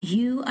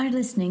You are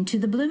listening to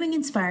the Blooming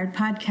Inspired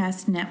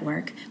Podcast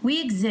Network.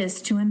 We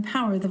exist to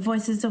empower the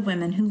voices of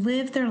women who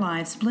live their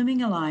lives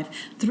blooming alive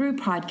through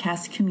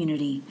podcast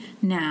community.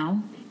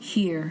 Now,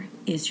 here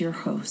is your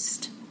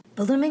host.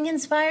 Blooming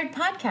Inspired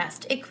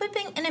Podcast,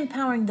 equipping and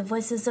empowering the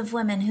voices of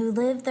women who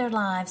live their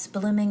lives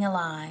blooming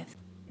alive.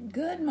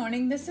 Good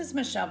morning, this is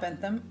Michelle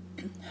Bentham,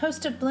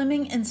 host of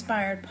Blooming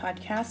Inspired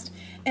Podcast,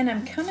 and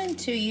I'm coming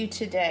to you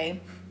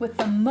today with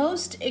the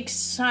most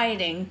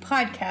exciting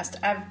podcast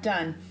I've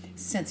done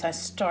since I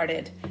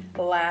started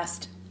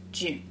last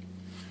June.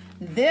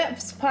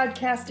 This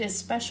podcast is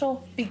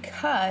special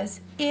because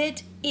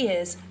it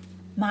is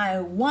my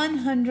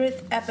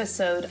 100th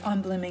episode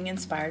on Blooming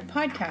Inspired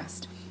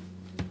Podcast.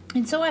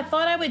 And so I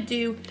thought I would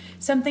do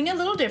something a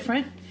little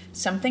different,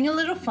 something a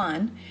little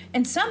fun,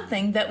 and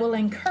something that will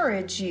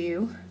encourage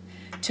you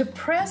to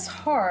press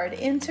hard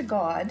into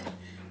God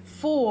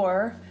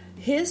for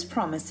His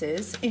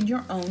promises in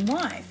your own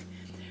life.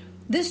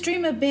 This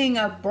dream of being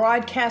a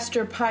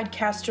broadcaster,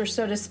 podcaster,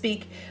 so to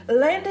speak,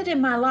 landed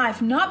in my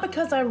life not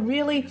because I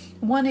really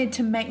wanted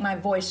to make my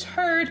voice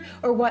heard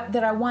or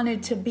that I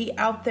wanted to be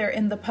out there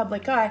in the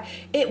public eye.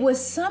 It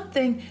was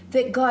something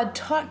that God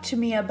talked to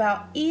me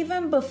about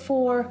even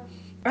before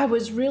I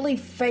was really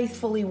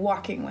faithfully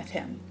walking with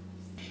Him.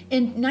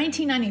 In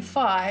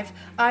 1995,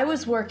 I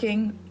was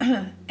working,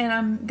 and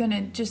I'm going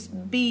to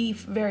just be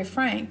very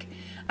frank,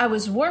 I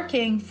was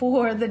working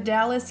for the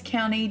Dallas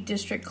County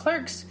District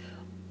Clerk's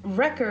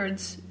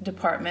Records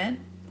Department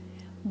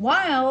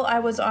while I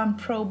was on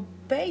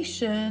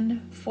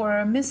probation for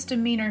a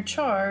misdemeanor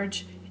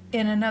charge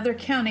in another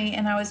county,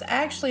 and I was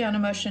actually on a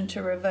motion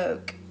to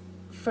revoke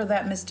for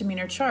that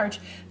misdemeanor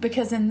charge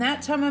because in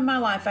that time of my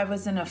life I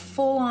was in a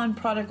full-on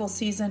prodigal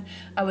season.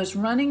 I was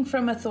running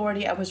from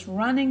authority. I was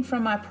running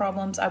from my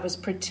problems. I was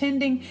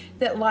pretending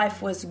that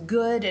life was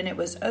good and it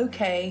was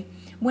okay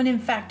when in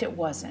fact it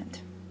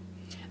wasn't.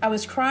 I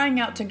was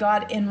crying out to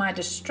God in my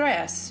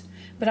distress,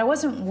 but I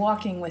wasn't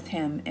walking with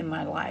Him in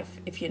my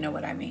life, if you know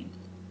what I mean.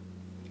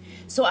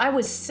 So I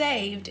was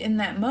saved in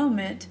that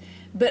moment,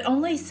 but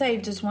only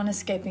saved as one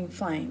escaping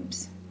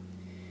flames.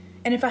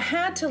 And if I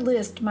had to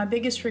list my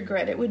biggest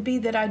regret, it would be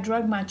that I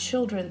drug my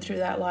children through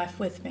that life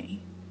with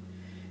me.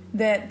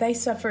 That they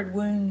suffered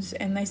wounds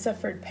and they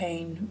suffered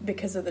pain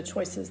because of the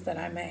choices that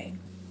I made.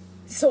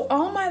 So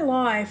all my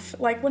life,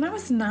 like when I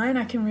was 9,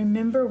 I can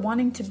remember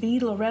wanting to be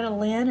Loretta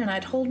Lynn, and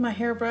I'd hold my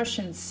hairbrush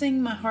and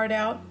sing my heart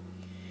out.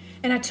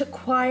 And I took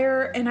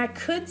choir, and I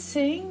could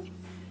sing,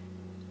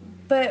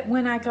 but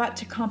when I got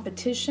to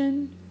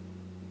competition,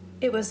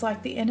 it was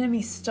like the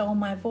enemy stole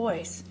my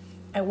voice.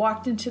 I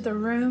walked into the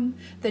room,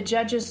 the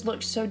judges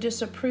looked so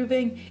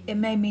disapproving, it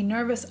made me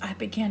nervous, I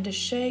began to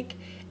shake,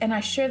 and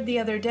I shared the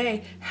other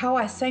day how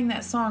I sang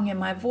that song and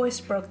my voice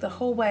broke the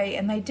whole way,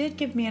 and they did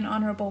give me an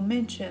honorable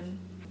mention.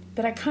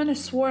 But I kind of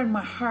swore in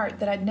my heart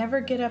that I'd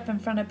never get up in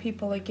front of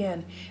people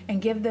again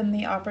and give them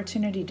the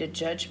opportunity to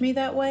judge me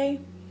that way,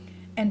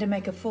 and to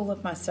make a fool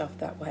of myself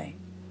that way.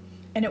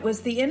 And it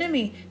was the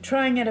enemy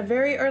trying at a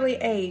very early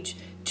age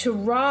to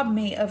rob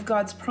me of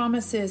God's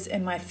promises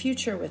and my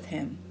future with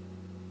Him.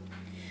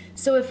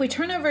 So if we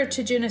turn over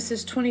to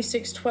Genesis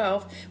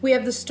 26:12, we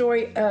have the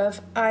story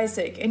of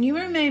Isaac. And you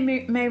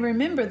may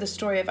remember the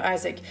story of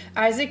Isaac.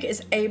 Isaac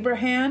is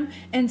Abraham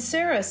and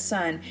Sarah's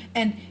son.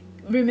 And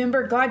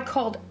remember, God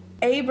called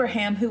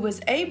Abraham, who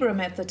was Abram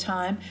at the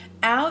time,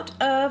 out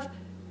of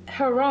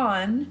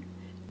Haran,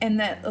 in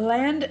the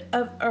land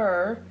of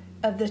Ur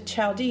of the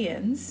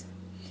Chaldeans,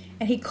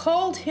 and He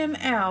called him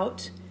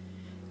out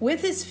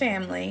with his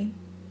family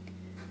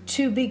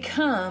to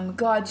become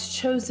God's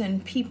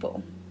chosen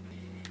people.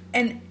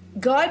 And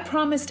God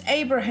promised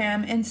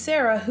Abraham and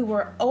Sarah, who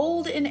were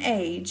old in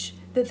age,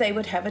 that they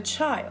would have a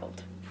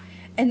child.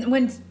 And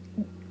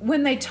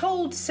when they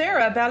told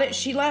Sarah about it,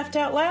 she laughed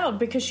out loud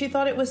because she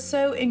thought it was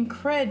so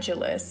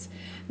incredulous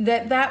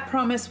that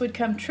promise would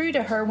come true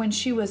to her when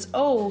she was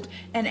old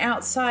and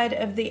outside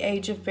of the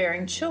age of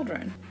bearing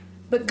children.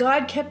 But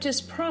God kept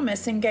His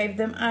promise and gave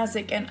them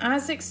Isaac, and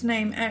Isaac's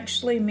name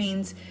actually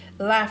means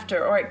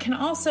laughter, or it can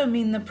also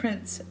mean the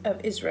Prince of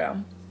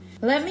Israel.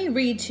 Let me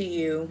read to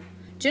you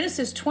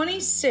Genesis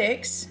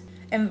 26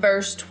 and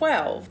verse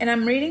 12, and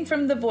I'm reading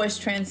from the Voice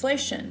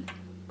translation.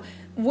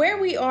 Where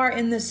we are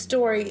in this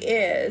story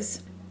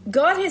is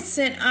God has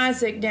sent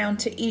Isaac down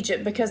to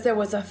Egypt because there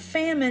was a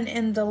famine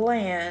in the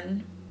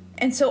land.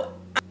 And so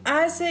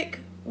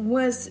Isaac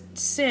was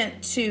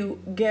sent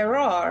to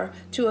Gerar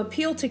to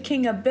appeal to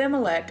King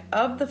Abimelech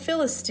of the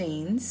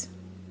Philistines.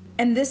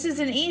 And this is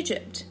in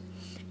Egypt.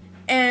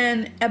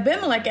 And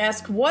Abimelech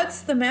asked, "What's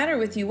the matter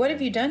with you? What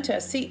have you done to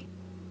us?" See,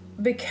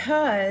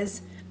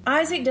 because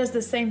Isaac does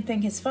the same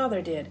thing his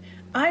father did.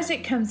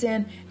 Isaac comes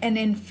in and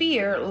in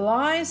fear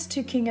lies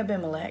to King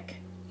Abimelech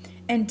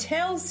and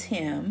tells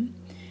him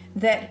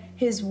that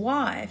his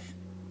wife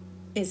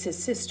is his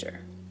sister.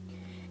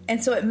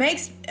 And so it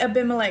makes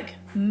Abimelech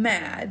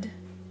mad,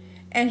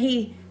 and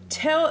he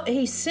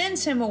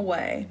sends him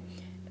away,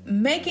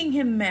 making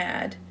him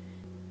mad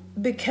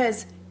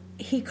because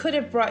he could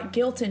have brought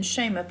guilt and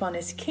shame upon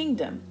his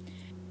kingdom.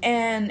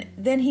 And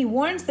then he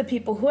warns the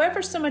people,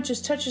 whoever so much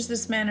as touches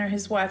this man or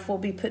his wife will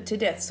be put to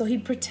death. So he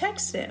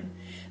protects him.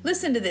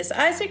 Listen to this.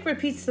 Isaac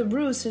repeats the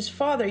ruse his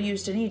father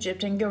used in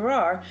Egypt and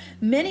Gerar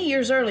many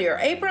years earlier.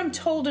 Abram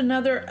told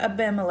another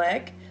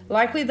Abimelech,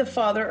 likely the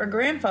father or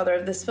grandfather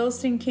of this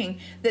Philistine king,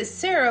 that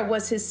Sarah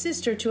was his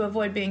sister to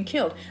avoid being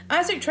killed.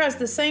 Isaac tries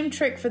the same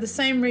trick for the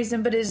same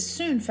reason, but it is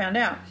soon found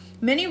out.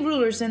 Many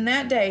rulers in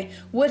that day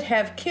would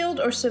have killed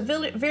or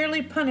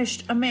severely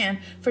punished a man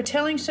for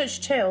telling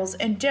such tales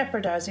and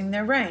jeopardizing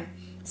their reign.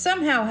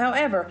 Somehow,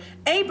 however,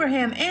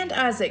 Abraham and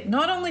Isaac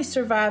not only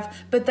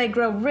survive, but they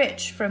grow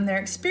rich from their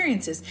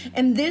experiences.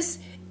 And this,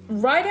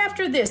 right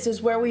after this,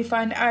 is where we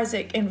find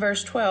Isaac in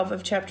verse 12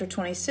 of chapter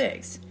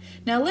 26.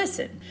 Now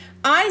listen,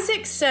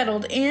 Isaac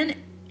settled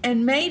in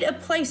and made a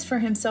place for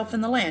himself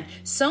in the land,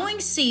 sowing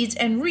seeds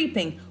and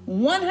reaping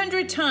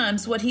 100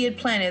 times what he had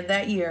planted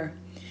that year.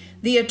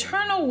 The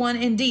Eternal One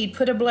indeed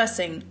put a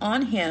blessing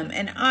on him,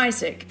 and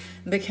Isaac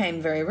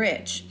became very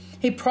rich.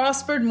 He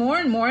prospered more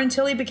and more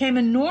until he became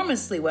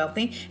enormously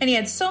wealthy, and he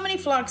had so many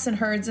flocks and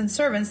herds and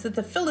servants that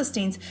the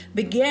Philistines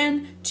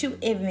began to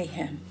envy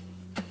him.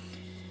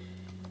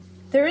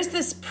 There is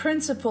this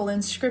principle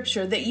in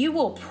Scripture that you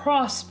will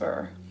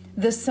prosper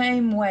the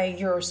same way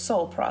your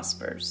soul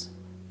prospers.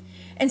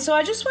 And so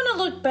I just want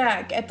to look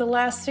back at the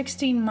last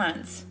 16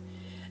 months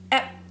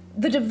at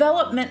the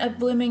development of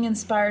Blooming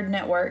Inspired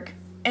Network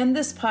and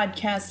this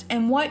podcast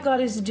and what God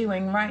is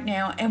doing right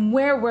now and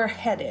where we're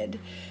headed,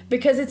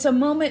 because it's a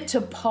moment to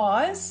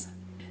pause,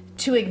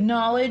 to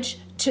acknowledge,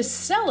 to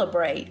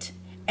celebrate,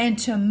 and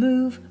to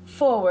move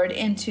forward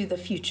into the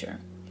future.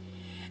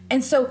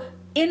 And so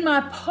in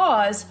my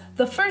pause,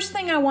 the first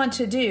thing I want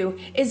to do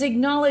is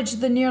acknowledge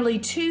the nearly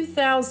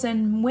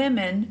 2,000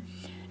 women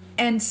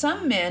and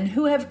some men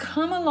who have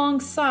come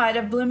alongside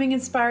of Blooming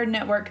Inspired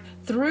Network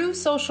through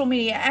social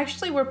media.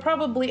 Actually, we're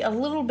probably a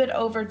little bit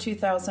over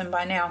 2,000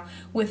 by now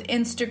with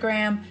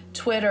Instagram,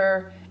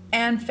 Twitter,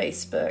 and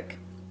Facebook,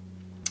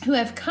 who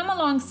have come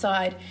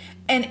alongside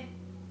and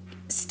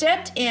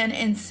stepped in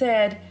and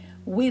said,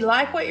 we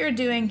like what you're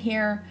doing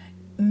here.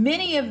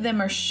 Many of them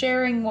are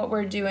sharing what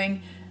we're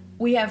doing.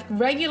 We have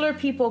regular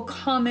people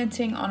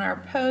commenting on our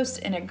posts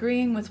and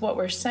agreeing with what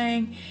we're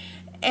saying,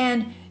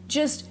 and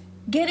just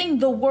getting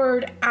the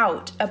word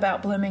out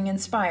about Blooming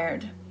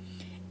Inspired.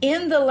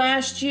 In the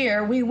last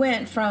year, we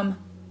went from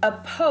a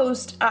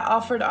post I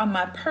offered on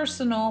my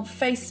personal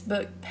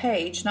Facebook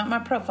page, not my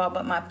profile,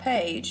 but my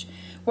page,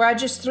 where I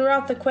just threw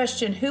out the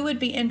question, who would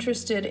be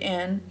interested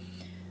in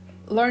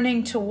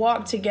learning to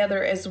walk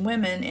together as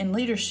women in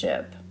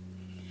leadership?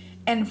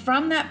 And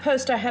from that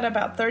post, I had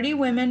about 30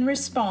 women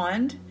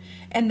respond,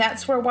 and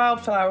that's where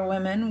Wildflower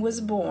Women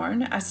was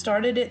born. I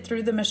started it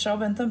through the Michelle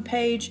Bentham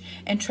page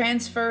and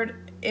transferred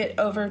it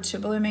over to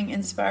Blooming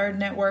Inspired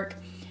Network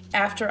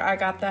after I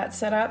got that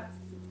set up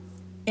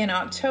in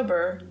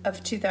October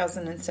of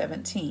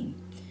 2017.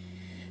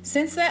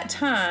 Since that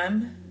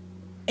time,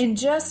 in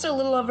just a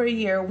little over a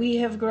year, we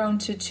have grown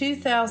to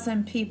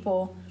 2,000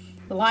 people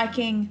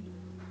liking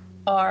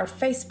our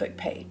Facebook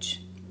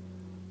page.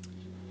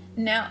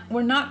 Now,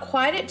 we're not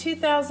quite at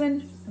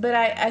 2,000, but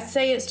I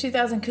say it's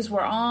 2,000 because we're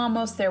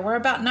almost there. We're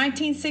about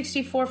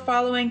 1964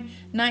 following,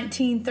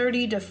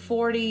 1930 to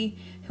 40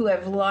 who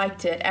have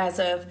liked it as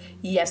of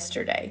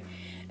yesterday.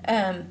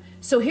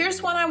 So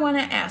here's what I want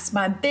to ask,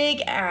 my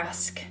big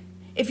ask.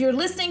 If you're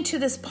listening to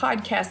this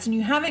podcast and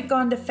you haven't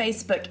gone to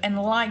Facebook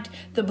and liked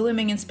the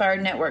Blooming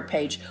Inspired Network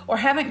page, or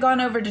haven't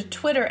gone over to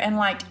Twitter and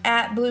liked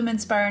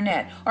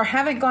 @BloomInspireNet, or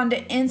haven't gone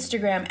to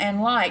Instagram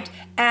and liked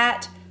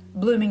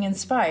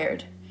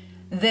 @BloomingInspired,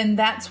 then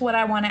that's what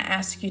I want to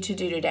ask you to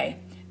do today.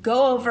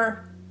 Go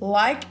over,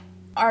 like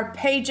our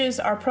pages,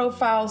 our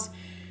profiles,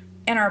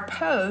 and our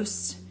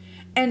posts,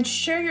 and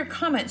share your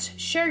comments,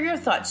 share your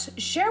thoughts,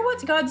 share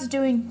what God's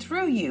doing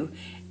through you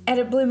at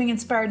a Blooming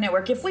Inspired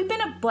Network. If we've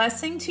been a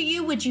blessing to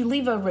you, would you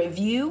leave a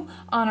review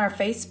on our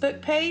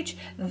Facebook page?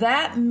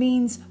 That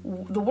means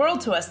the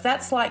world to us.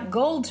 That's like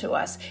gold to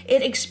us.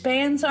 It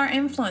expands our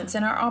influence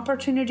and our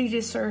opportunity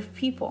to serve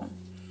people.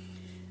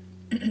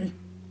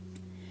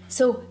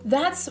 So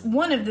that's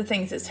one of the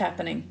things that's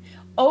happening.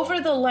 Over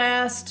the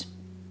last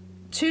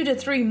 2 to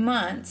 3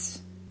 months,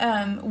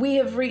 we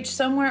have reached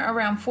somewhere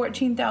around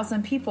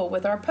 14,000 people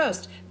with our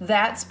post.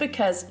 That's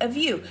because of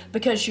you,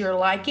 because you're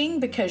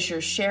liking, because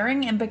you're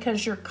sharing, and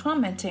because you're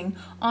commenting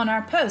on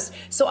our posts.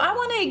 So I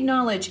want to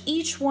acknowledge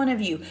each one of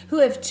you who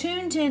have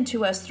tuned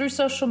into us through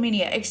social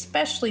media,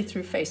 especially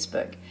through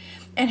Facebook,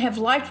 and have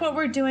liked what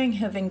we're doing,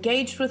 have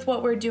engaged with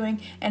what we're doing,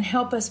 and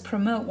help us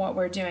promote what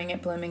we're doing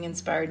at Blooming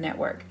Inspired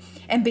Network.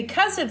 And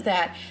because of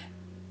that,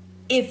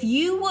 if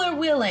you were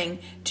willing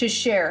to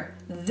share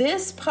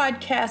this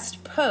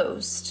podcast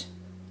post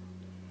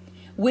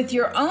with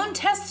your own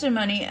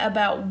testimony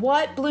about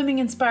what Blooming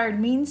Inspired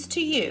means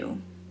to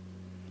you,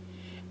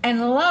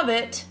 and love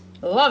it,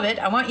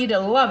 I want you to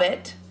love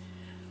it,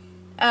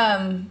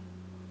 and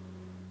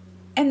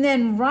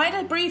then write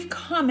a brief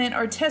comment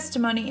or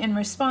testimony in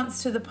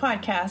response to the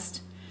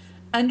podcast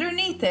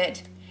underneath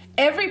it,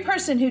 Every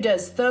person who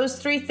does those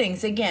 3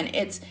 things, again,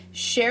 it's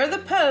share the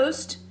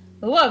post,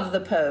 love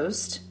the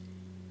post,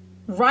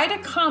 write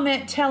a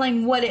comment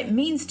telling what it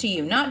means to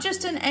you, not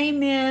just an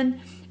amen,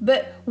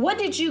 but what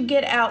did you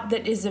get out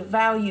that is of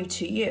value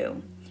to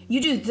you? You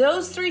do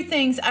those 3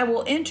 things, I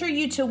will enter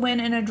you to win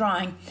in a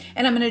drawing.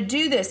 And I'm going to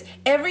do this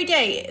every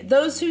day.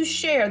 Those who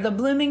share the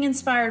Blooming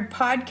Inspired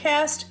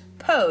podcast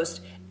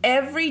post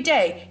every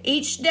day,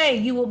 each day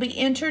you will be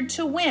entered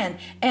to win.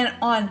 And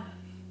on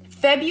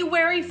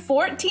February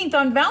 14th,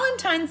 on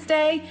Valentine's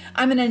Day,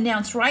 I'm going to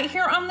announce right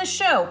here on the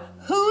show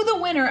who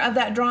the winner of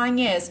that drawing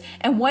is.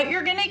 And what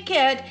you're going to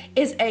get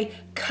is a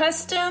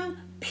custom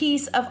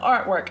piece of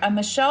artwork, a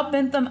Michelle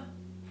Bentham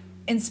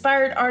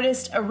Inspired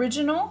Artist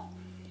Original.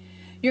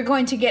 You're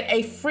going to get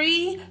a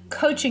free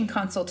coaching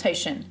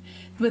consultation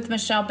with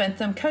Michelle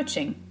Bentham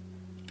Coaching.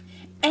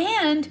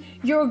 And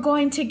you're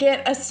going to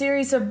get a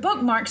series of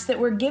bookmarks that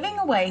we're giving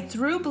away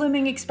through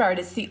Blooming Inspired.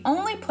 It's the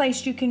only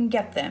place you can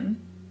get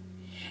them.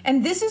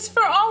 And this is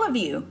for all of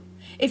you.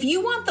 If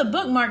you want the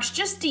bookmarks,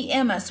 just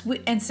DM us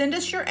and send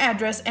us your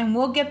address and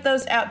we'll get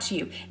those out to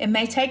you. It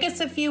may take us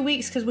a few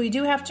weeks because we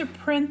do have to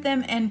print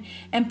them and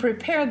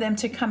prepare them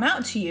to come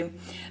out to you.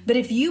 But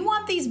if you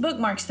want these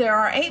bookmarks, there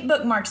are 8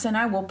 bookmarks and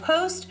I will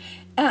post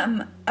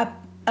a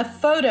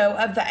photo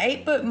of the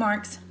 8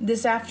 bookmarks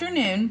this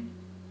afternoon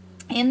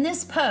in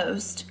this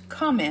post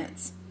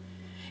comments.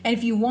 And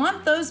if you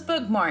want those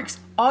bookmarks,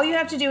 all you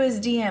have to do is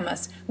DM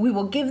us. We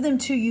will give them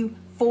to you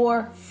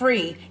for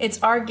free.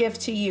 It's our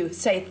gift to you.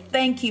 Say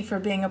thank you for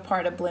being a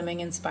part of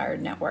Blooming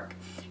Inspired Network.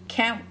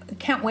 Can't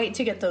wait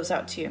to get those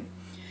out to you.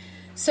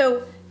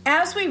 So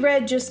as we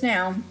read just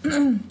now,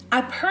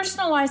 I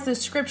personalized the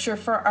scripture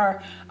for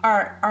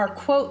our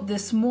quote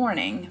this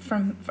morning,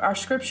 from our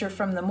scripture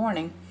from the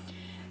morning,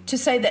 to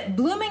say that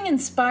Blooming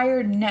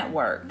Inspired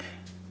Network.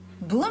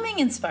 Let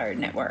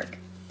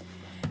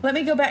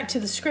me go back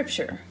to the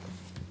scripture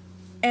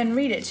and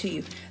read it to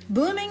you.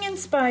 Blooming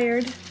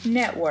Inspired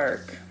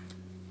Network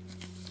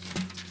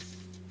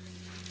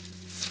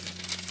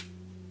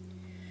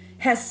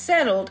has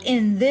settled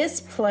in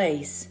this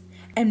place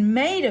and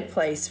made a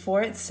place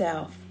for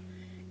itself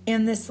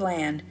in this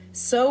land,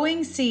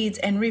 sowing seeds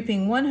and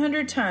reaping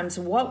 100 times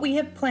what we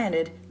have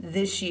planted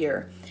this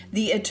year.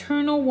 The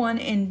Eternal One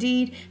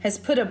indeed has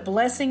put a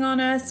blessing on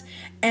us,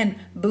 and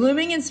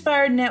Blooming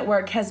Inspired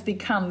Network has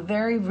become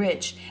very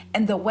rich.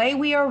 And the way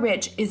we are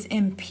rich is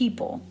in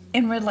people,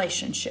 in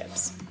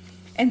relationships.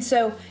 And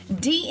so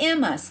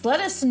DM us. Let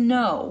us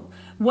know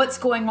what's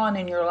going on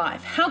in your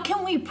life. How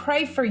can we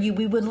pray for you?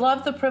 We would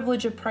love the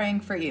privilege of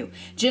praying for you.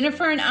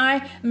 Jennifer and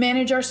I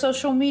manage our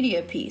social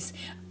media piece.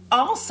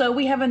 Also,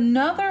 we have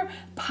another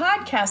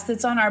podcast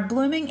that's on our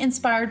Blooming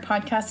Inspired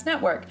Podcast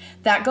Network.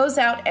 That goes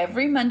out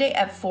every Monday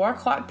at 4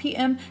 o'clock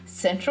p.m.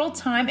 Central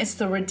Time. It's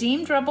the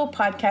Redeemed Rebel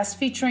podcast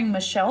featuring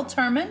Michelle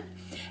Turman.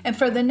 And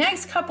for the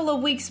next couple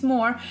of weeks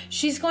more,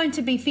 she's going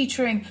to be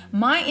featuring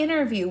my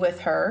interview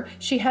with her.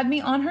 She had me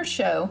on her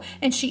show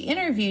and she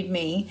interviewed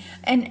me.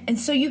 And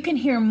so you can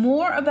hear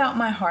more about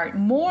my heart,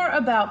 more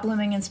about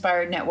Blooming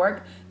Inspired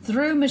Network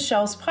through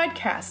Michelle's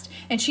podcast.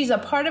 And she's a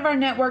part of our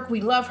network.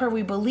 We love her.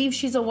 We believe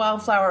she's a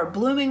wildflower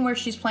blooming where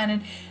she's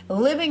planted,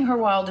 living her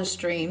wildest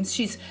dreams.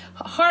 She's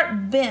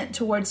heart bent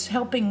towards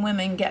helping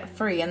women get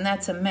free, and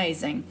that's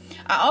amazing.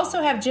 I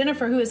also have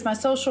Jennifer, who is my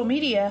social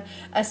media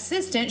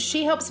assistant.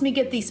 She helps me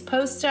get these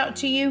posts out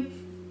to you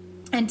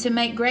and to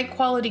make great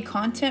quality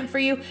content for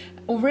you.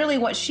 Well, really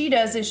what she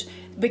does is,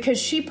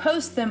 because she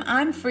posts them,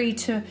 I'm free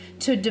to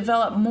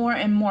develop more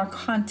and more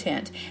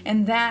content.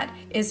 And that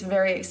is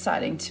very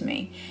exciting to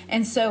me.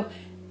 And so,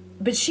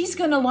 but she's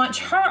going to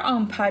launch her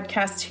own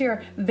podcast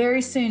here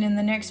very soon in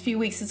the next few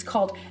weeks. It's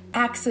called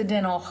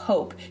Accidental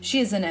Hope. She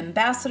is an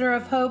ambassador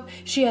of hope.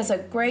 She has a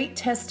great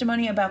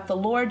testimony about the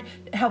Lord,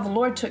 how the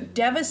Lord took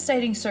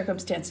devastating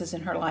circumstances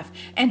in her life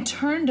and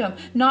turned them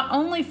not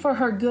only for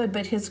her good,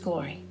 but His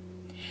glory.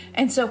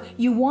 And so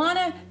you want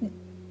to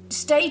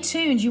stay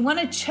tuned. You want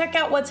to check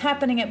out what's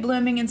happening at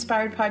Blooming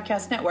Inspired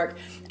Podcast Network.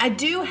 I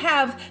do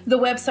have the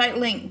website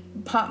link,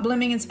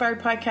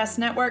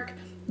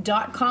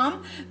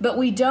 bloominginspiredpodcastnetwork.com, but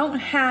we don't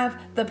have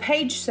the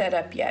page set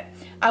up yet.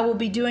 I will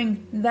be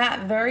doing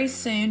that very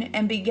soon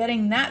and be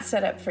getting that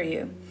set up for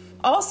you.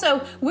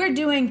 Also, we're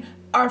doing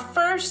our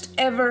first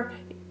ever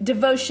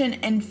devotion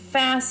and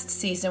fast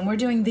season. We're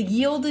doing the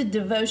Yielded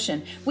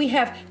Devotion. We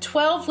have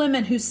 12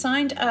 women who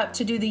signed up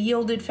to do the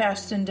Yielded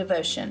Fast and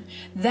Devotion.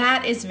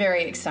 That is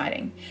very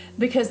exciting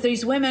because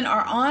these women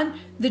are on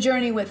the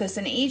journey with us,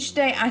 and each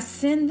day I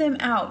send them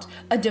out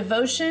a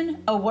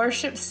devotion, a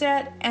worship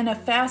set, and a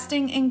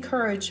fasting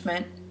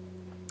encouragement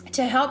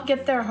to help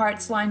get their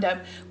hearts lined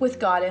up with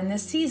God in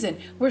this season.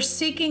 We're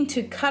seeking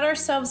to cut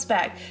ourselves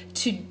back,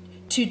 to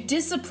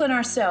discipline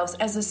ourselves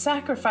as a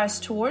sacrifice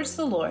towards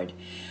the Lord,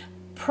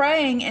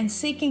 praying and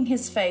seeking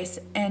His face.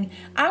 And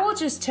I will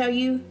just tell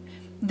you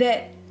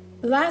that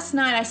last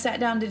night I sat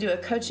down to do a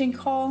coaching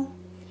call.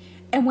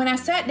 And when I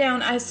sat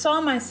down, I saw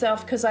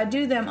myself, because I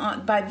do them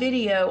by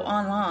video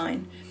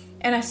online.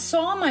 And I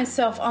saw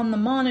myself on the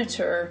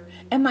monitor,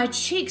 and my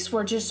cheeks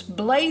were just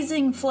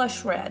blazing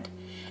flush red.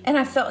 And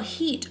I felt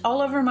heat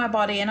all over my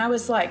body, and I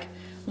was like,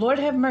 Lord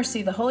have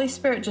mercy, the Holy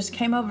Spirit just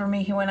came over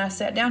me when I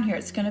sat down here.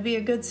 It's going to be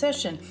a good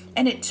session.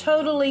 And it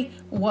totally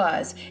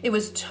was. It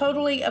was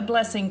totally a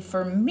blessing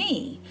for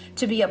me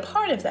to be a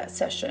part of that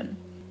session.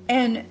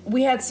 And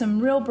we had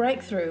some real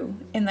breakthrough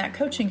in that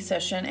coaching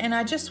session. And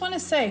I just want to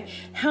say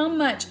how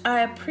much I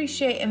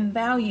appreciate and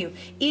value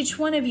each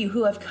one of you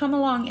who have come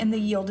along in the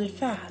Yielded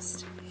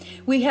Fast.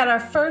 We had our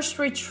first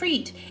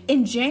retreat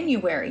in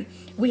January.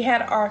 We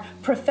had our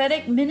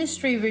prophetic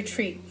ministry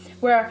retreat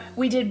where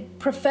we did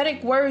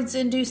prophetic words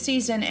in due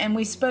season, and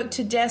we spoke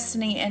to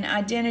destiny and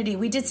identity.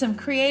 We did some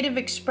creative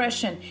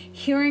expression,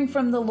 hearing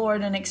from the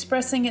Lord and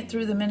expressing it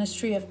through the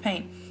ministry of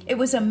paint. It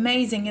was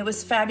amazing. It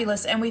was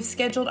fabulous. And we've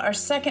scheduled our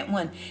second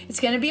one. It's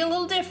going to be a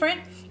little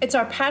different. It's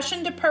our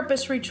Passion to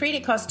Purpose retreat.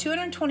 It costs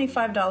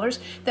 $225.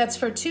 That's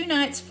for 2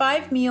 nights,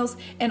 5 meals,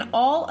 and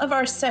all of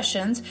our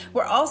sessions.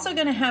 We're also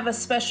going to have a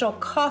special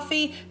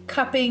coffee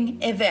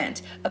cupping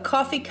event,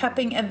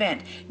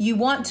 You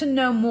want to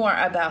know more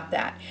about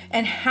that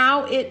and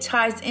how it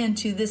ties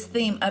into this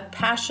theme of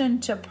Passion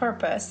to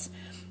Purpose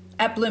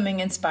at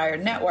Blooming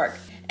Inspired Network.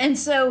 And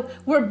so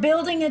we're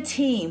building a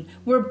team.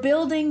 We're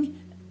building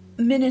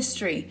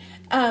ministry.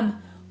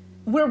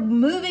 We're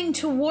moving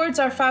towards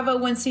our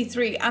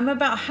 501c3. I'm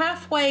about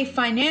halfway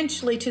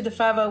financially to the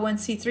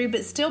 501c3,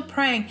 but still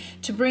praying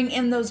to bring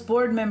in those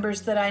board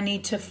members that I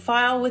need to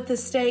file with the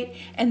state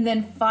and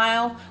then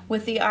file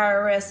with the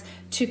IRS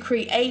to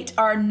create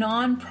our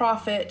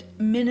nonprofit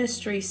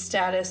ministry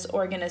status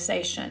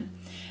organization.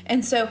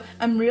 And so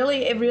I'm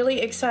really, really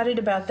excited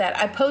about that.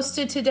 I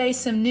posted today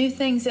some new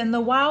things in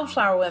the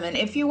Wildflower Women.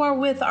 If you are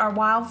with our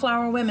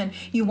Wildflower Women,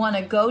 you want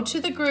to go to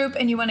the group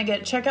and you want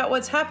to check out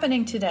what's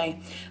happening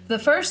today. The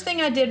first thing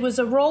I did was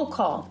a roll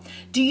call.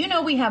 Do you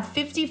know we have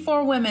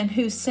 54 women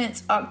who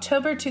since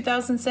October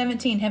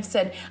 2017 have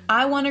said,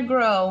 I want to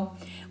grow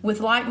with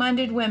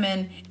like-minded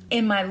women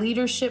in my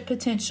leadership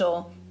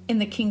potential in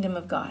the kingdom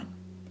of God.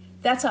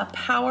 That's a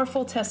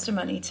powerful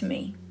testimony to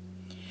me.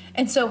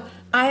 And so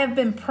I have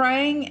been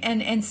praying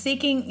and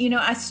seeking.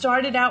 I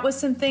started out with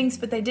some things,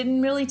 but they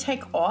didn't really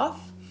take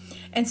off.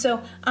 And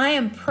so I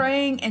am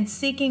praying and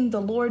seeking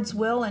the Lord's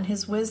will and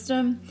His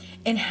wisdom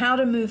in how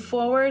to move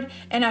forward.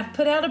 And I've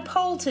put out a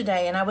poll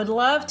today, and I would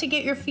love to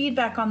get your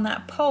feedback on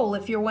that poll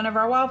if you're one of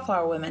our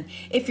Wildflower Women.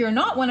 If you're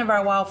not one of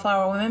our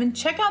Wildflower Women,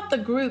 check out the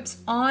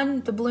groups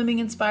on the Blooming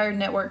Inspired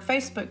Network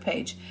Facebook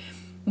page.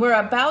 We're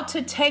about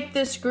to take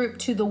this group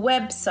to the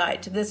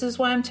website. This is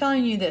why I'm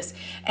telling you this.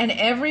 And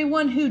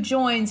everyone who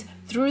joins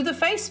through the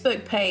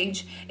Facebook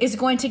page is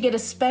going to get a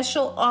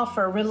special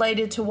offer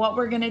related to what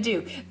we're going to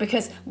do,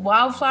 because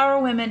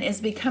Wildflower Women is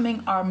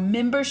becoming our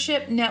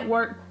membership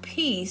network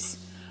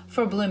piece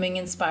for Blooming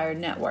Inspired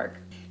Network.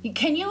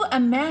 Can you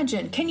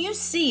imagine? Can you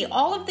see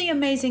all of the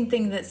amazing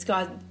things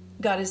that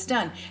God has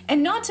done?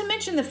 And not to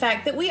mention the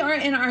fact that we are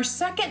in our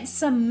second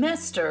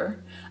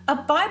semester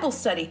of Bible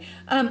study.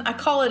 I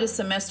call it a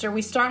semester.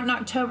 We start in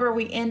October,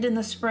 we end in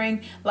the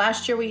spring.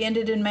 Last year we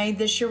ended in May.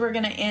 This year we're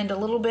going to end a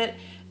little bit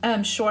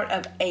short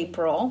of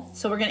April.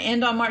 So we're going to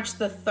end on March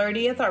the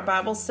 30th, our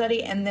Bible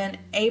study, and then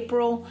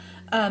April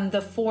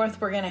the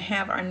 4th, we're going to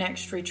have our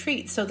next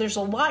retreat. So there's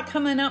a lot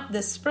coming up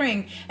this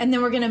spring, and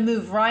then we're going to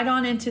move right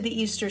on into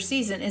the Easter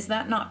season. Is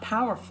that not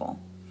powerful?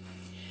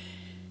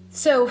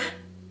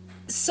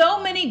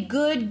 So many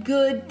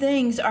good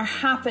things are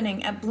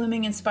happening at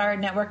Blooming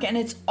Inspired Network, and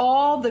it's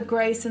all the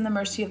grace and the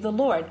mercy of the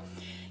Lord.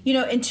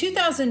 In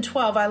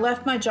 2012, I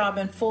left my job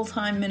in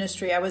full-time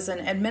ministry. I was an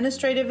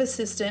administrative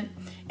assistant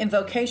in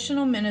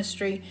vocational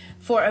ministry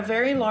for a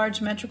very large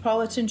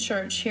metropolitan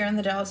church here in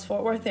the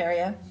Dallas-Fort Worth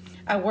area.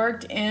 I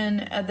worked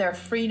in their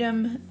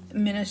Freedom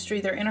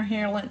Ministry, their inner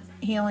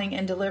healing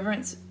and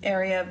deliverance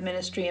area of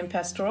ministry and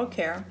pastoral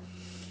care.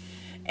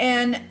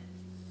 And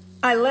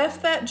I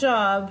left that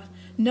job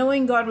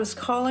knowing God was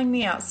calling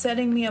me out,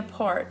 setting me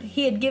apart.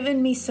 He had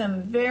given me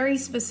some very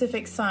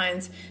specific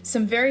signs,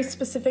 some very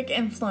specific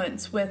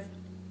influence with,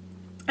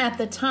 at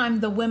the time,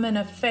 the Women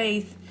of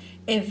Faith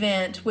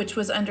event, which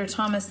was under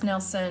Thomas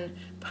Nelson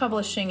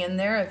Publishing in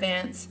their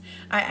events.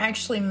 I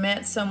actually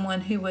met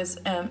someone who was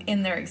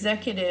in their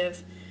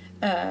executive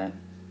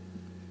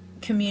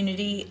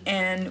community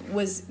and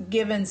was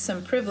given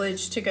some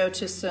privilege to go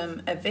to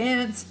some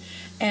events.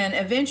 And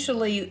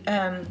eventually,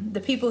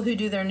 the people who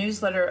do their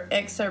newsletter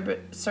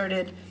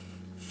excerpted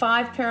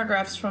 5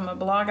 paragraphs from a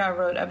blog I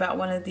wrote about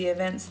one of the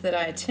events that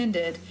I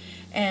attended,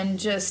 and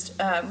just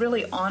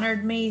really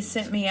honored me,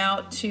 sent me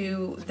out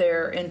to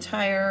their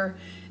entire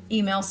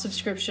email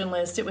subscription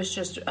list. It was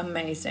just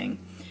amazing.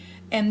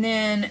 And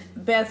then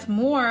Beth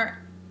Moore,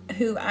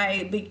 who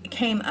I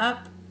came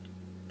up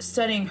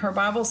studying her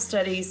Bible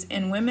studies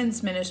in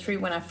women's ministry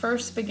when I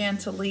first began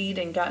to lead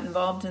and got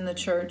involved in the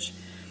church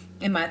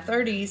in my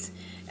 30s,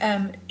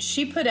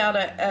 she put out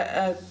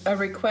a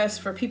request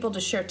for people to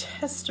share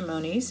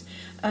testimonies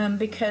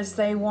because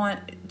they want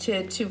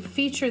to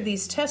feature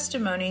these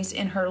testimonies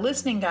in her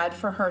listening guide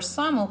for her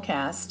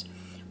simulcast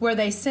where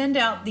they send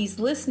out these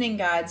listening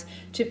guides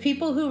to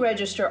people who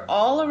register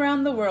all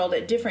around the world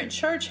at different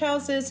church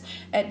houses,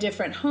 at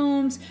different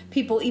homes.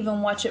 People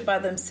even watch it by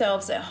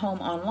themselves at home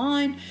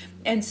online.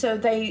 And so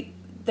they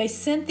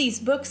sent these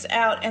books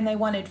out, and they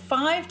wanted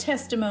 5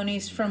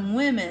 testimonies from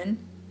women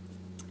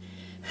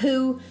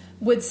who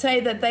would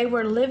say that they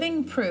were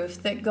living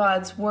proof that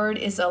God's word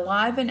is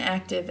alive and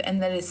active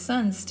and that his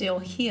son still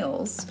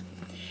heals.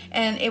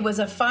 And it was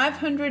a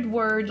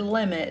 500-word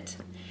limit.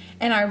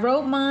 And I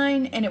wrote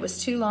mine, and it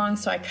was too long,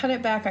 so I cut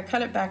it back,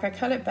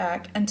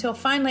 until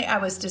finally I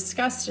was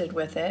disgusted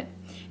with it.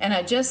 And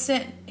I just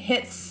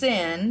hit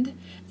send,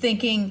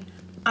 thinking,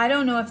 I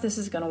don't know if this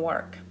is going to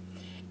work.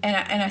 And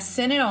I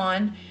sent it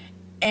on,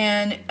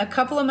 and a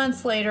couple of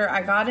months later,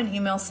 I got an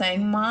email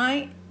saying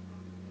my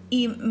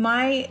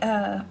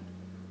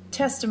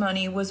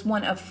testimony was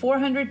one of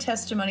 400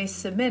 testimonies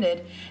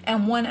submitted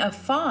and one of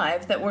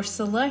 5 that were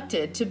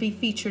selected to be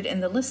featured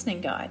in the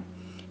listening guide.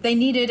 They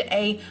needed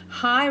a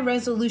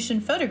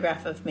high-resolution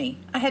photograph of me.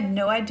 I had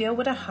no idea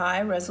what a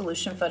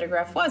high-resolution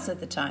photograph was at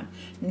the time.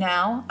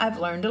 Now I've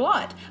learned a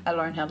lot. I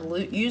learned how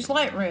to use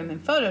Lightroom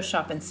and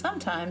Photoshop and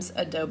sometimes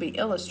Adobe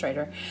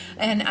Illustrator.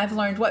 And I've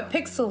learned what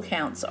pixel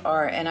counts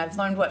are, and I've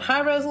learned what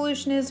high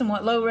resolution is and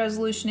what low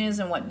resolution is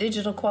and what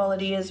digital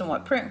quality is and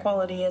what print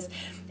quality is.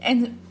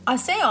 And I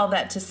say all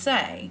that to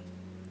say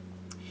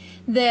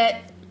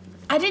that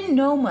I didn't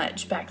know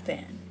much back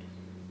then,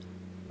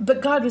 but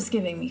God was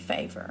giving me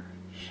favor.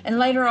 And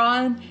later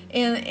on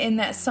in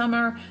that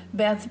summer,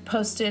 Beth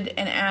posted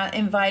and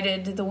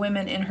invited the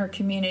women in her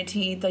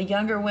community, the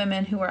younger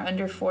women who were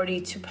under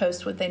 40, to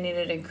post what they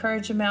needed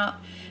encouragement about,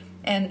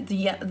 and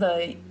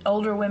the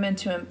older women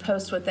to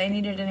post what they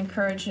needed an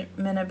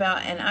encouragement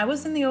about. And I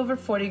was in the over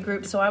 40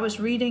 group, so I was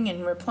reading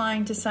and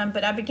replying to some,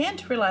 but I began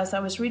to realize I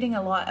was reading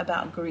a lot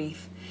about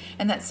grief,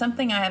 and that's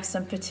something I have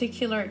some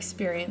particular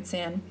experience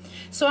in.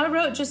 So I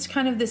wrote just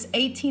kind of this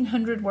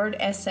 1,800-word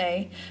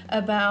essay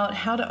about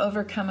how to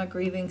overcome a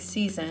grieving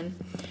season.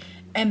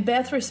 And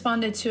Beth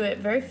responded to it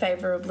very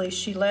favorably.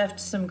 She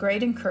left some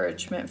great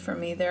encouragement for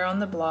me there on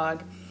the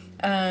blog.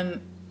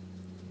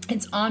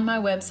 It's on my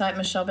website,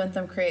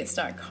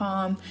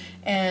 MichelleBenthamCreates.com,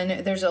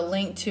 and there's a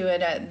link to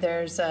it.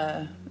 There's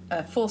a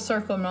full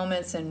circle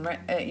moments and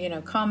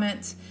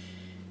comments,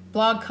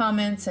 blog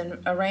comments, and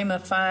a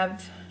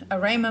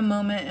Rhema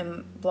moment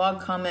and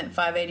blog comment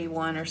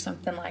 581 or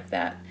something like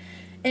that.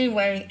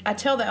 Anyway, I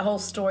tell that whole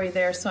story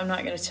there, so I'm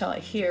not going to tell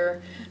it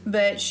here.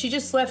 But she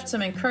just left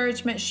some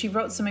encouragement. She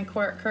wrote some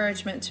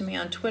encouragement to me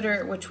on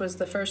Twitter, which was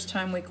the first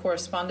time we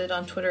corresponded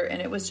on Twitter,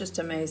 and it was just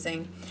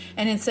amazing.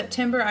 And in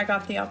September, I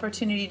got the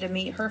opportunity to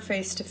meet her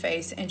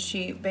face-to-face, and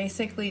she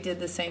basically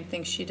did the same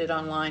thing she did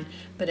online,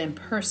 but in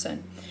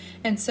person.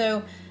 And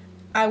so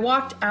I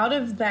walked out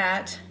of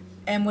that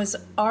and was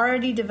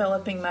already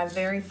developing my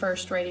very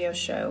first radio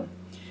show.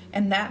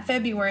 And that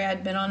February,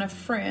 I'd been on a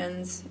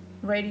friend's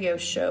radio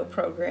show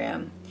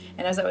program,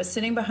 and as I was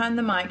sitting behind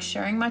the mic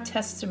sharing my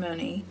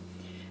testimony,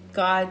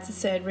 God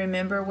said,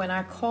 remember when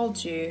I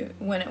called you,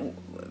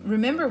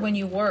 remember when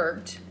you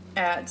worked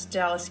at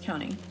Dallas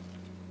County?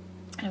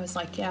 And I was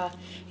like, yeah.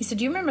 He said,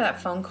 do you remember that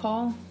phone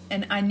call?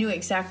 And I knew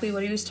exactly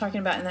what he was talking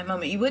about in that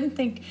moment. You wouldn't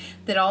think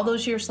that all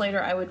those years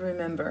later I would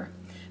remember,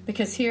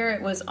 because here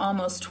it was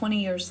almost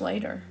 20 years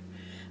later,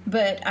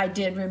 but I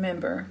did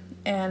remember.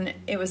 And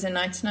it was in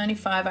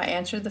 1995. I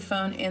answered the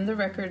phone in the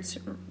records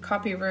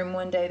copy room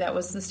one day. That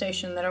was the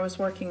station that I was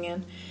working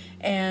in.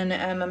 And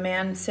a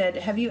man said,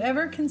 have you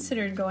ever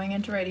considered going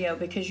into radio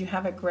because you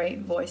have a great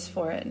voice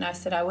for it? And I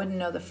said, I wouldn't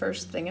know the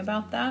first thing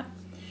about that.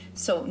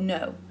 So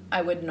no,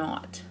 I would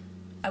not.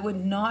 I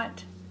would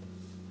not.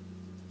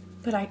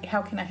 But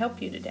how can I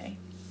help you today?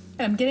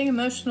 And I'm getting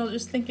emotional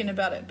just thinking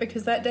about it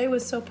because that day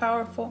was so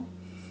powerful.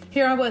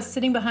 Here I was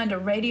sitting behind a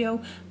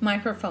radio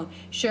microphone,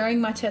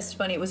 sharing my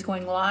testimony. It was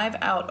going live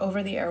out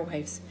over the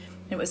airwaves.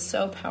 It was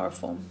so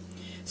powerful.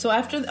 So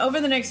over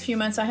the next few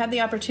months, I had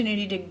the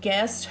opportunity to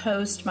guest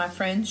host my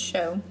friend's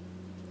show.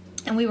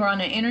 And we were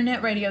on an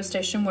internet radio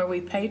station where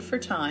we paid for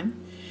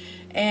time.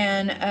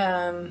 And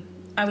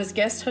I was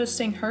guest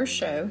hosting her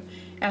show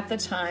at the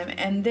time.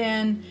 And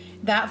then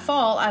that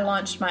fall, I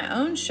launched my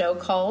own show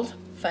called,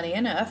 funny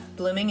enough,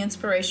 Blooming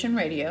Inspiration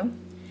Radio.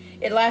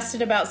 It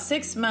lasted about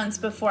 6 months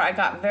before I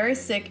got very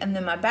sick, and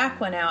then my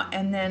back went out,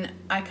 and then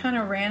I kind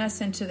of ran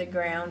us into the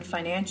ground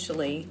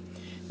financially.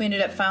 We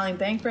ended up filing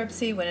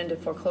bankruptcy, went into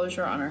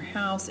foreclosure on our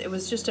house. It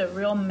was just a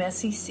real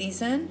messy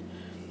season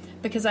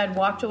because I'd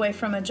walked away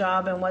from a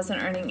job and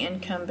wasn't earning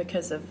income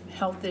because of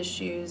health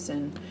issues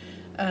and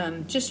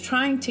just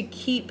trying to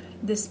keep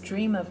this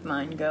dream of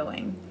mine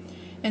going.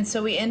 And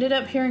so we ended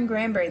up here in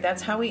Granbury.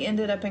 That's how we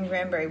ended up in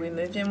Granbury. We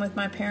moved in with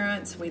my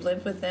parents. We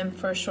lived with them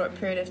for a short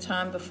period of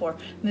time before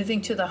moving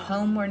to the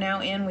home we're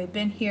now in. We've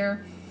been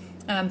here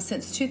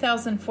since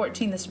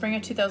 2014, the spring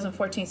of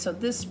 2014. So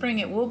this spring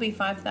it will be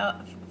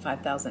 5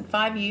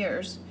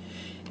 years.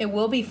 It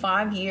will be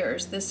 5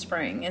 years this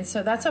spring. And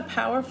so that's a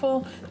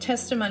powerful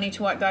testimony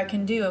to what God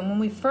can do. And when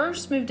we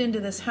first moved into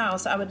this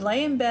house, I would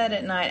lay in bed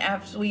at night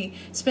after we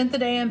spent the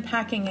day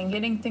unpacking and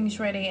getting things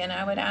ready, and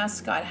I would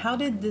ask God, how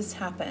did this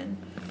happen?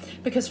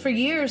 Because for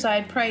years I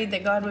had prayed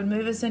that God would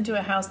move us into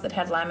a house that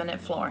had laminate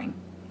flooring.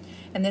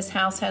 And this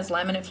house has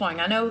laminate flooring.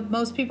 I know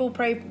most people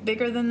pray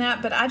bigger than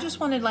that, but I just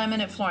wanted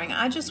laminate flooring.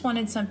 I just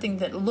wanted something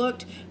that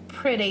looked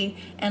pretty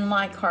and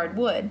like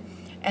hardwood.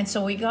 And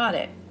so we got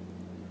it.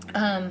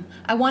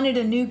 I wanted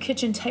a new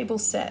kitchen table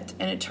set,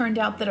 and it turned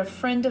out that a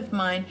friend of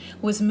mine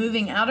was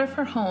moving out of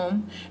her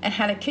home and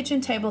had a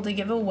kitchen table to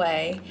give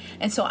away.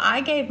 And so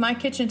I gave my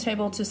kitchen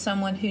table to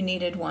someone who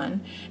needed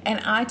one, and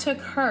I took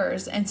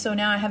hers. And so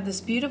now I have this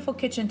beautiful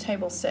kitchen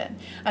table set.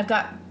 I've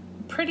got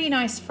pretty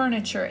nice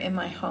furniture in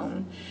my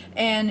home,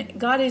 and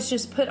God has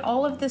just put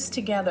all of this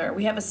together.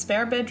 We have a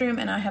spare bedroom,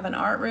 and I have an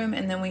art room,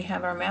 and then we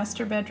have our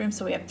master bedroom.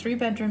 So we have 3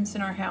 bedrooms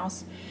in our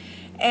house.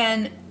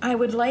 And I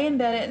would lay in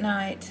bed at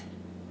night,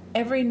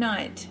 every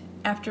night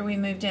after we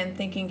moved in,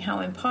 thinking how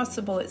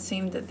impossible it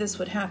seemed that this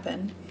would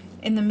happen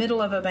in the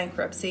middle of a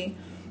bankruptcy,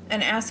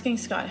 and asking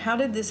Scott, how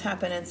did this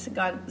happen? And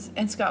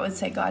Scott would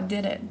say, God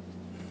did it.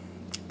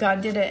 God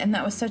did it. And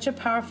that was such a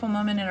powerful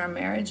moment in our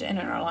marriage and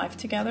in our life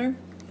together.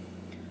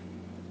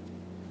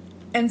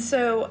 And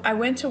so I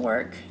went to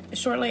work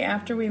shortly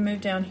after we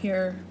moved down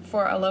here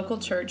for a local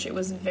church. It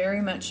was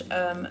very much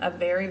a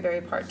very, very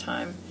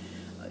part-time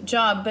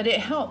job, but it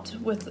helped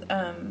with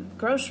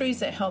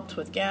groceries. It helped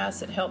with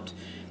gas. It helped.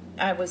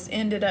 I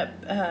ended up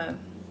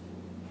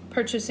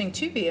purchasing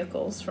 2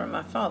 vehicles from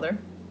my father,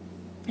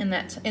 and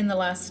that's in the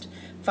last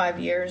 5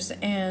 years.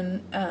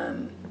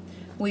 And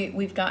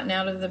we've gotten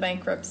out of the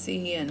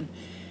bankruptcy, and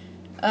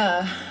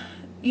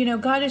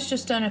God has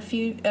just done a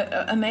few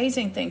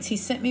amazing things. He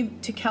sent me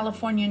to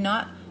California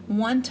not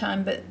one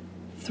time, but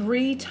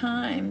 4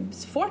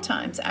 times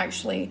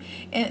actually,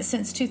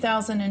 since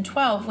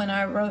 2012, when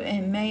I wrote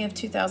in May of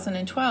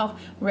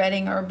 2012,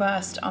 Reading or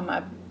Bust on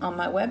my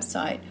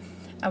website.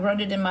 I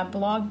wrote it in my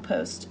blog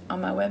post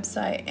on my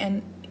website.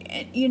 And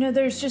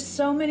there's just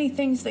so many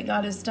things that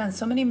God has done,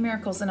 so many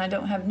miracles, and I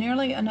don't have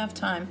nearly enough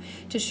time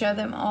to share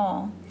them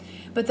all.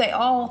 But they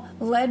all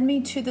led me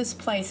to this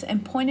place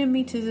and pointed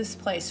me to this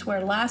place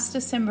where last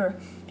December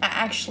I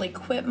actually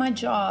quit my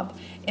job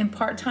in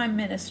part-time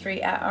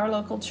ministry at our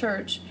local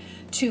church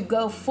to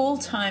go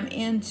full-time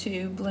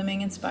into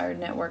Blooming Inspired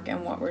Network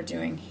and what we're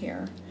doing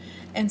here.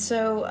 And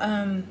so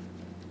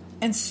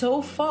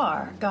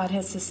far, God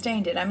has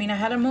sustained it. I mean, I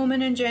had a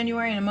moment in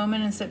January and a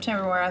moment in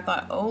September where I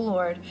thought, oh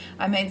Lord,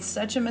 I made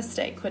such a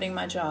mistake quitting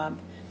my job.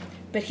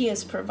 But He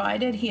has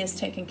provided, He has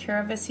taken care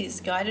of us,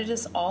 He's guided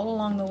us all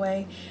along the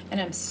way,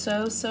 and I'm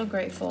so, so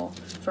grateful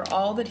for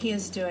all that He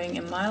is doing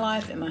in my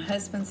life, in my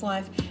husband's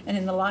life, and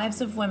in the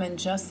lives of women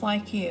just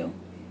like you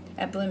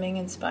at Blooming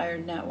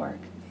Inspired Network.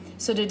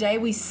 So today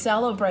we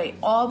celebrate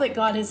all that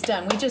God has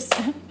done.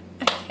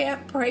 I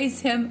can't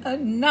praise Him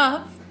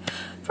enough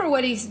for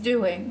what He's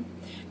doing,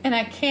 and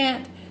I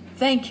can't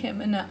thank Him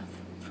enough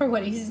for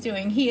what He's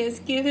doing. He has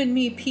given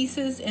me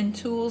pieces and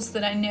tools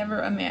that I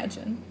never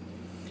imagined.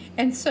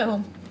 And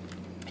so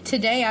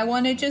today I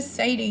want to just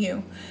say to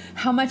you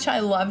how much I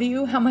love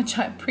you, how much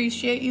I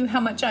appreciate you, how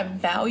much I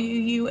value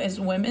you as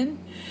women.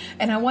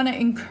 And I want to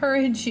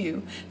encourage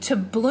you to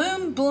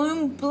bloom,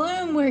 bloom,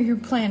 bloom where you're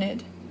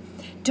planted.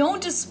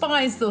 Don't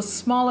despise those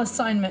small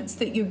assignments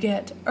that you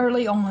get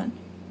early on,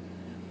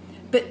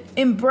 but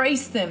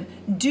embrace them.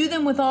 Do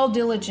them with all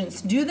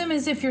diligence. Do them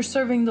as if you're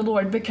serving the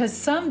Lord, because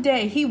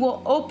someday He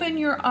will open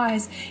your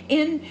eyes,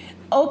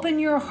 open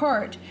your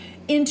heart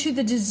into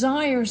the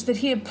desires that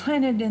He had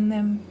planted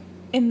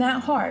in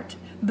that heart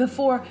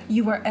before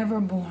you were ever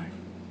born.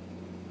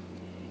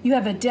 You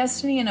have a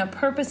destiny and a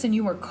purpose, and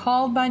you were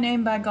called by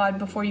name by God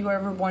before you were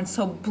ever born.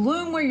 So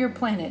bloom where you're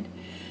planted,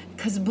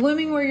 because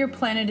blooming where you're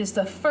planted is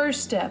the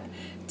first step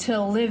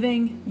to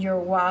living your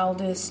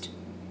wildest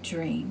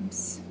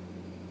dreams.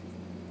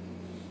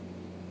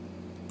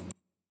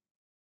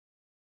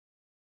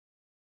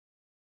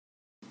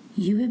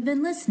 You have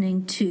been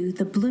listening to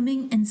the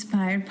Blooming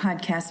Inspired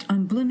Podcast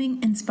on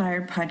Blooming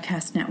Inspired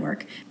Podcast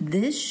Network.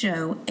 This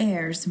show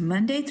airs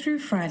Monday through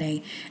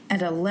Friday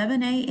at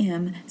 11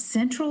 a.m.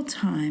 Central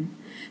Time.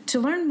 To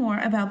learn more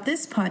about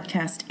this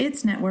podcast,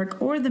 its network,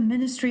 or the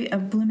ministry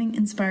of Blooming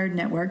Inspired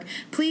Network,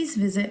 please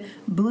visit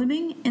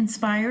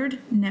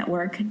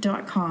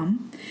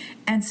bloominginspirednetwork.com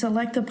and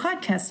select the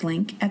podcast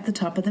link at the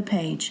top of the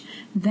page.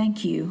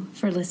 Thank you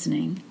for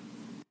listening.